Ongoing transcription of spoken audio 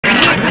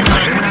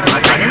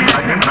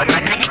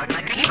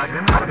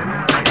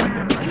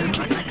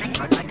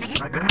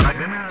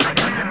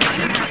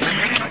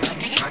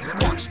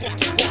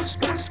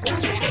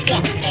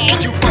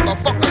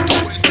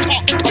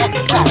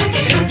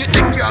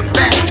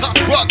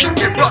bugging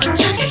me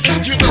righteous.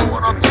 You know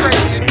what I'm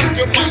saying?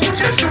 You might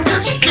just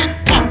get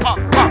pop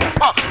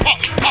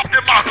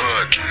in my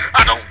hood.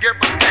 I don't give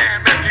a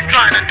damn if you're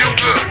trying to do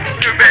good.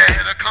 You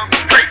better come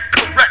straight,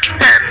 correct,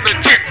 and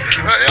legit.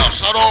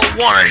 Else I don't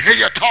wanna hear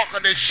you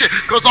talking this shit.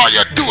 Cause all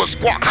you do is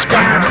squawk,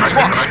 squawk,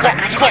 squawk,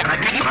 squawk, squawk.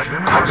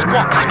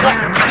 Squawk, squawk,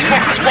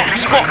 squawk, squawk,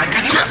 squawk.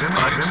 Just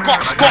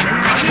squawk, squawk,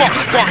 squawk,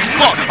 squawk,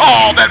 squawk.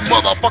 All that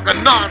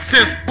motherfucking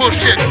nonsense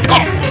bullshit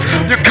talk.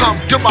 You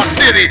come to my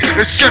city,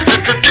 it's just a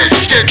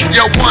tradition.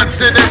 You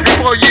once in every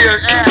 4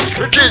 years ass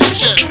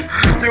tradition.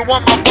 You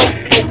want my vote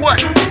for what?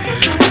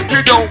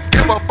 You don't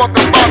give a fuck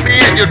about me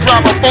and you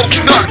drive my folks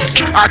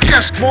nuts. I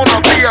just wanna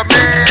be a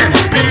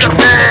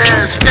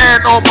man,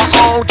 stand on my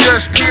own,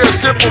 just be a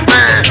simple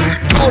man.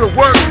 Go to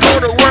work,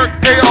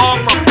 pay all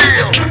my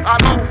bills. I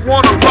don't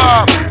wanna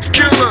rob,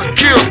 steal or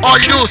kill. All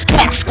you do is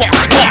squawk, squawk,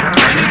 squawk,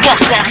 squawk,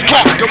 squawk,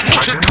 squawk. The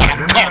bullshit talk,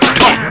 talk,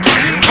 talk,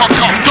 talk,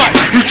 talk, talk.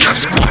 You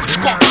just squawk,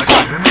 squawk,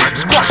 squawk,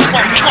 squawk,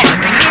 squawk, squawk,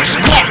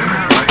 squawk.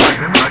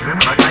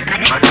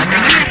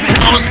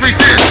 Promise me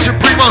this, you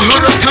bring my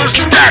hood up to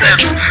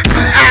status.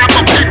 I'm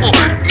a people,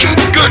 eat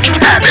good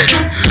cabbage.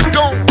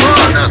 Don't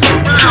run us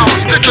around,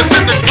 stick us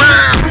in the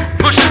ground,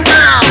 push us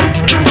down,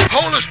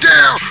 hold us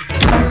down.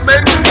 Don't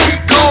make me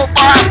go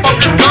buy a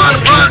fucking gun,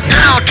 run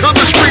down to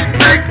the street,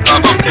 make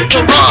other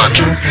people run.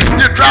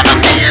 You're driving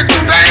me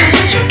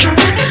insane.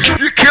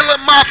 You're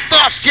killing my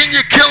thoughts and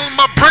you're killing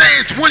my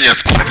brains when you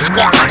squawk,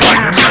 squawk, squawk.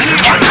 Just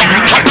talk,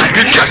 talk, talk.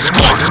 You just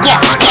squawk,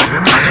 squawk, squawk.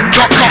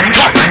 Talk, talk,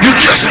 talk. You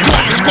just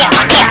squawk, squawk,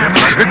 squawk.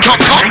 And talk,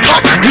 talk,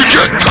 talk. You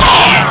just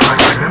talk.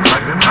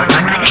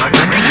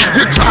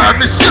 You drive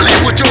me silly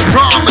with your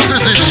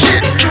promises and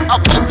shit. I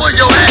vote for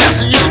your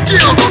ass and you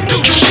still don't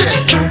do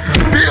shit.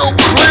 Bill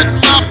Clinton,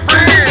 my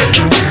friend.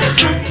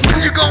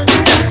 When you gon'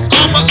 get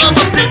some of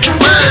other people,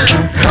 man?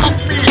 Help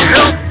me,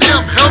 help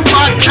them, help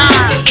my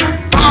kind.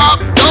 Bob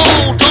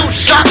Dole, don't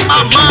shock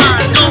my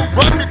mind. Don't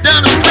run me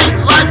down the street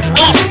like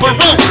Ross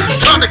Perot.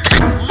 Trying to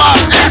kick my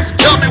ass and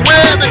tell me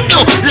where to go.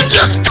 You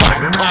just talk,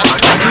 talk,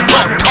 talk,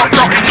 talk, talk,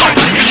 talk, talk.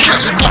 You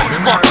just squawk,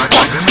 squawk,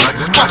 squawk,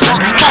 squawk,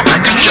 squawk, squawk.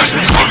 You just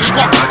squawk,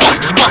 squawk,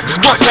 squawk, squawk,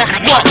 squawk, squawk,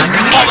 squawk.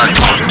 All that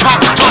talk, talk,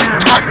 talk,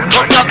 talk,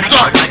 talk, talk,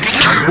 talk.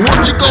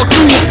 What you gonna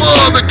do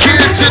for the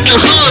kids in the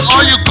hood?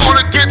 Are you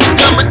gonna get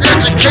them an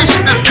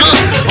education that's good?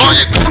 Are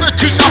you gonna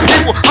teach our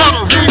people how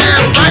to read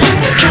and write?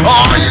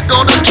 Are you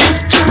gonna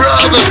teach your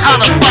brothers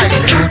how to fight?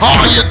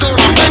 Are you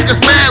gonna make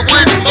us mad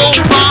with more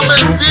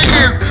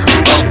promises?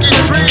 Broken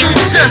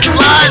dreams, just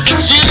lies and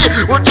shit.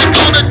 What you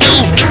gonna do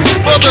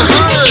for the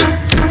hood?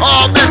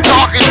 All this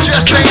talking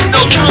just ain't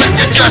no good.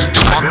 You just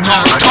talk,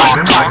 talk, talk,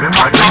 talk,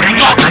 talk, talk,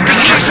 talk.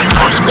 It's just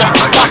squawk, squawk,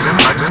 squawk,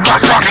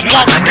 squawk, squawk,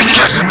 squawk. It's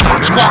just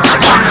squawk, squawk,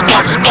 squawk,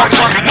 squawk, squawk,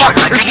 squawk, squawk.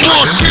 It's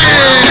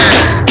bullshit.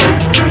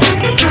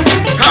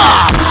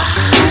 Ah.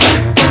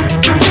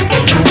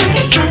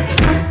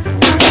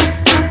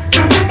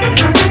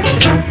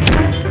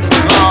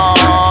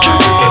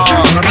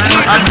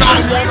 I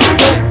don't wanna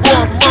vote for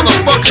a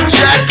motherfucking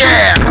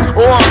jackass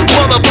or a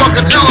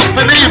motherfucking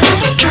elephant either.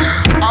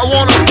 I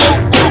wanna vote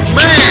for a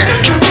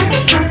man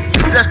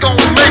that's gonna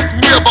make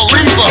me a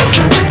believer.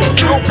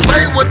 Don't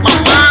play with my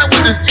mind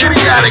with this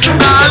idiotic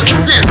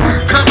nonsense.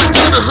 Coming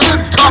to the hood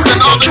and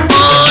talking all the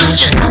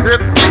bullshit.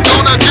 If you're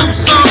gonna do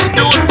something,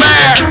 do it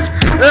fast.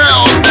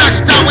 Hell,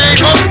 next time we ain't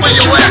voting for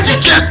your ass. You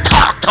just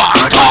talk, talk,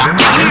 talk,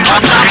 talk,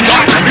 talk, talk,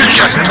 talk. You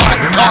just talk,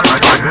 talk,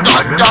 talk,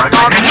 talk, talk,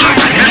 talk.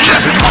 You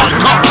just talk,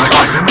 talk,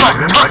 talk, talk,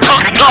 talk,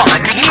 talk,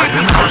 talk.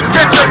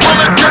 Get your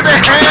bullet to the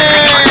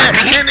head.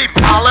 Any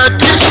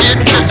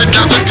politician, just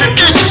another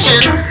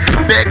tradition.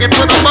 Begging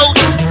for the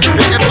votes,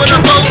 begging for the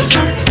votes.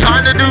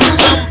 Trying to do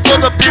something for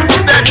the people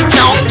that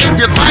count in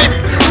your life.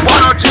 Why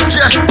don't you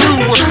just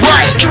do what's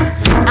right?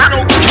 I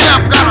don't care,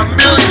 I've got $1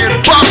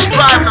 million,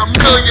 driving $1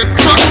 million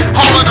trucks,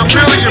 hauling $1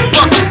 million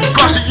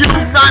across the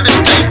United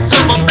States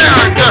of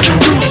America.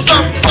 Do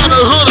something for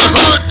the hood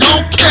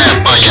don't care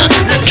for you.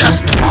 You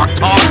just talk,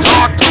 talk,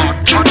 talk, talk,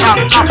 talk, talk,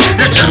 talk.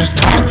 You just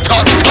talk,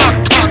 talk, talk,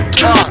 talk,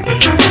 talk.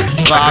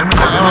 Bob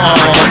Dole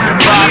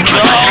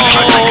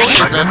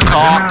is a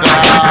talker.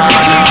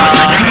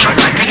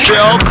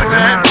 Bill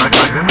Clinton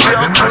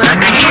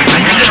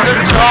is a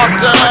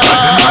talker.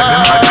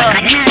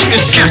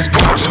 It's just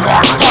squawk,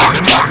 squawk, squawk,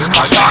 squawk,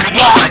 squawk, squawk,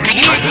 squawk.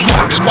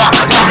 Squawk, squawk,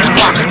 squawk,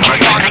 squawk, squawk,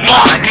 squawk,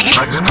 squawk.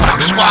 Squawk,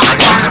 squawk, squawk,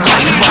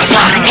 squawk, squawk,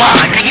 squawk,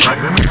 squawk.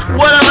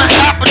 Whatever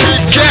happened to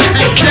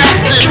Jesse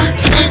Jackson?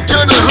 Came to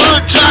the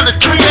hood trying to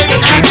create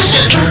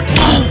action.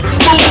 Move,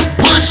 move,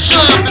 push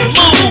up and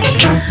move.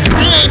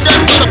 He ain't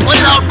nothing but a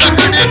played out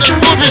record in the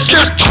movie. It's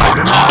just talk,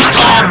 talk,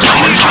 talk,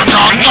 talk, talk,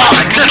 talk, talk.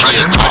 Jesse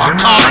is talk,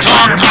 talk,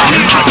 talk, talk,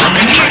 talk.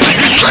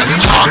 He's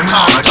just talk,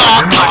 talk,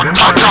 talk, talk,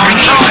 talk, talk,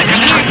 talk.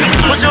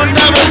 But you'll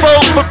never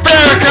vote for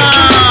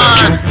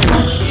Farrakhan.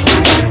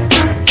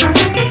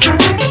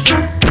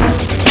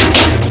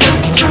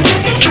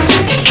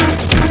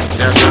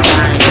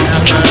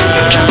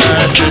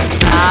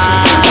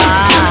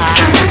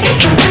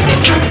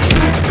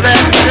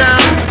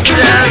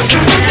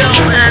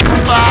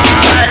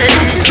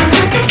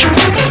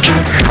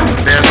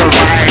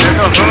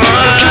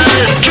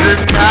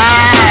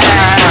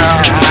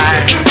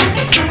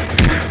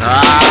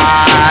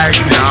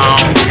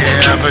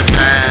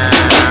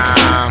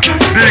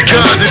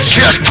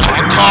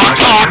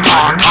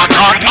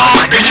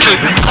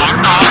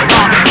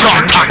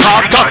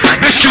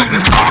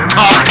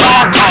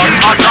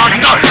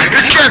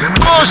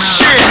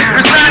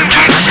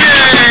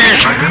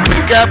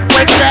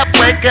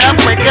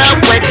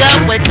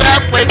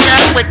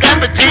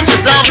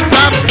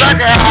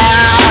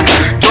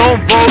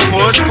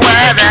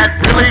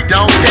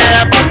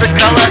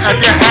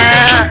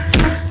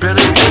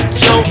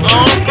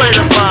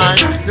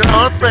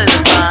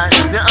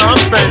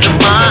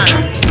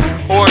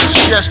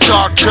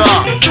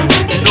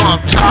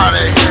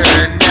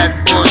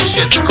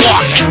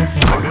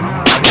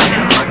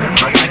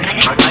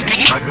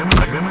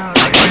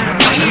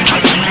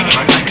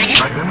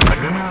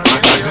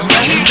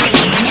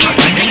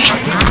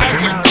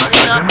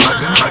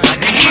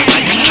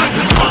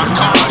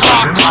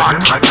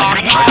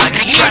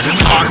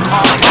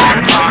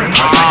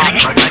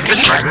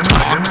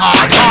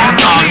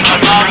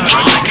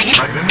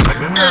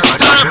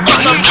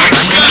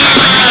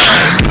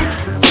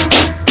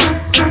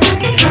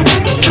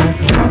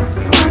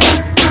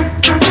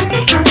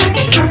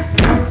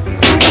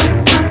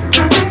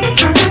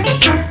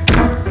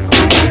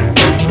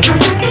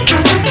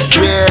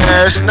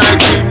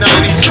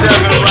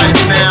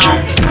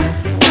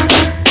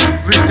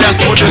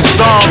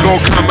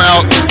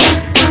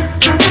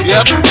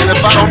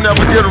 don't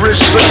never get rich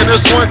singing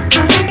this one.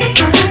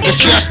 It's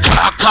just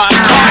talk, talk,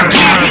 talk,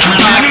 talk,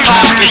 talk,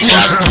 talk. It's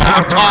just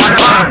talk, talk,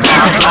 talk,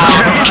 talk,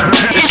 talk.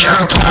 It's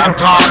just talk,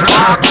 talk,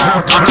 talk,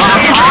 talk, talk,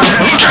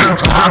 talk. It's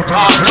just talk,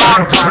 talk,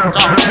 talk, talk,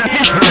 talk.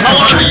 I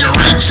wanna be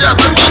rich as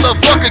a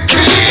motherfucking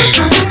king,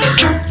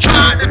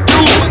 trying to do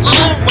my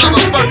own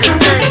motherfucking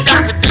thing. I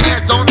can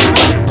dance on the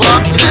roof,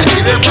 buck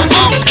naked if I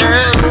want to.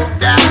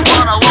 That's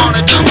what I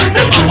wanna do if I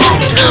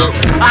want to.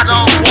 I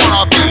don't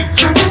wanna be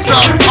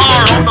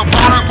subpar on the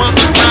bottom of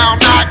the ground,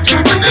 not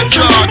keeping the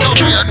jar. Don't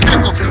be a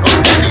nickel, a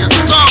penny, or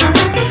something.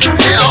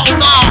 Hell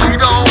no, you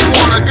don't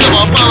wanna give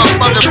a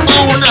motherfucking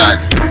fool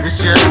nothing. It's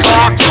just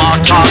talk,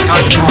 talk, talk,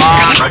 talk,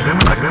 talk.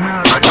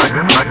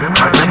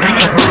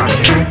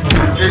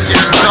 It's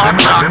just talk,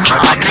 talk,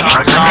 talk,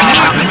 talk, talk.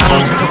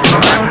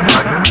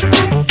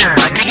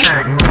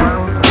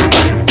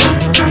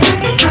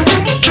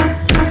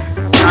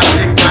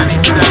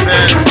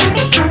 1997,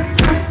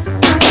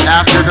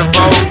 after the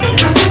vote,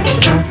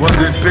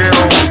 was it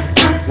Bill?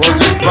 Was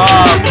it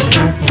Bob?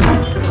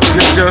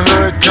 Did the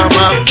hood come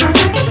up?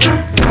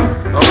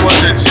 Or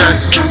was it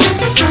just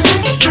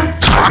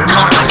talk,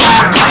 talk, talk,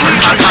 talk,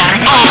 talk, talk,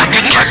 talk?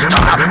 It's just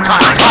talk, talk,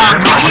 talk,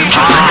 talk,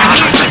 talk.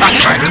 I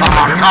can't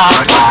talk,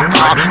 talk, talk,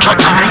 talk, talk,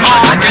 talk,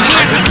 talk.